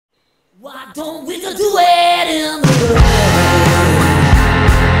Why don't we just do it in the road?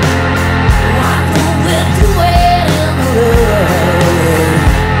 Why don't we do it in the road?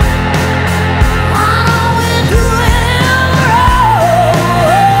 Why don't we do it in the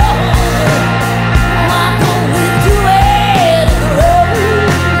road? Why don't we do it in the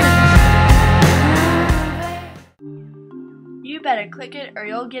road? You better click it or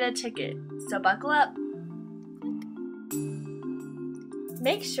you'll get a ticket, so buckle up.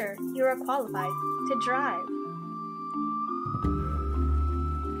 Make sure you are qualified to drive.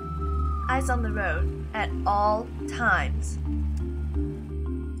 Eyes on the road at all times.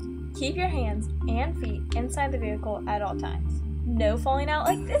 Keep your hands and feet inside the vehicle at all times. No falling out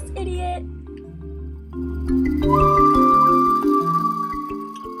like this idiot.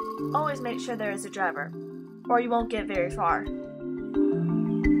 Always make sure there is a driver, or you won't get very far.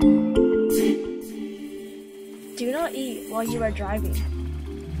 Do not eat while you are driving.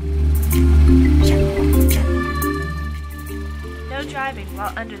 No driving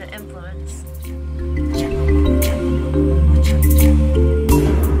while under the influence.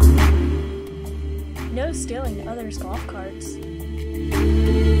 No stealing others' golf carts. Do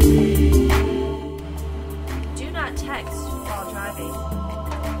not text while driving.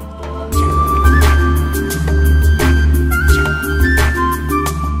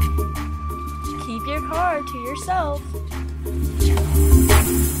 Keep your car to yourself.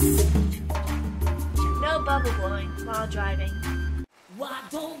 No bubble blowing while driving. Why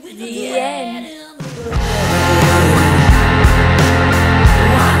don't we The end.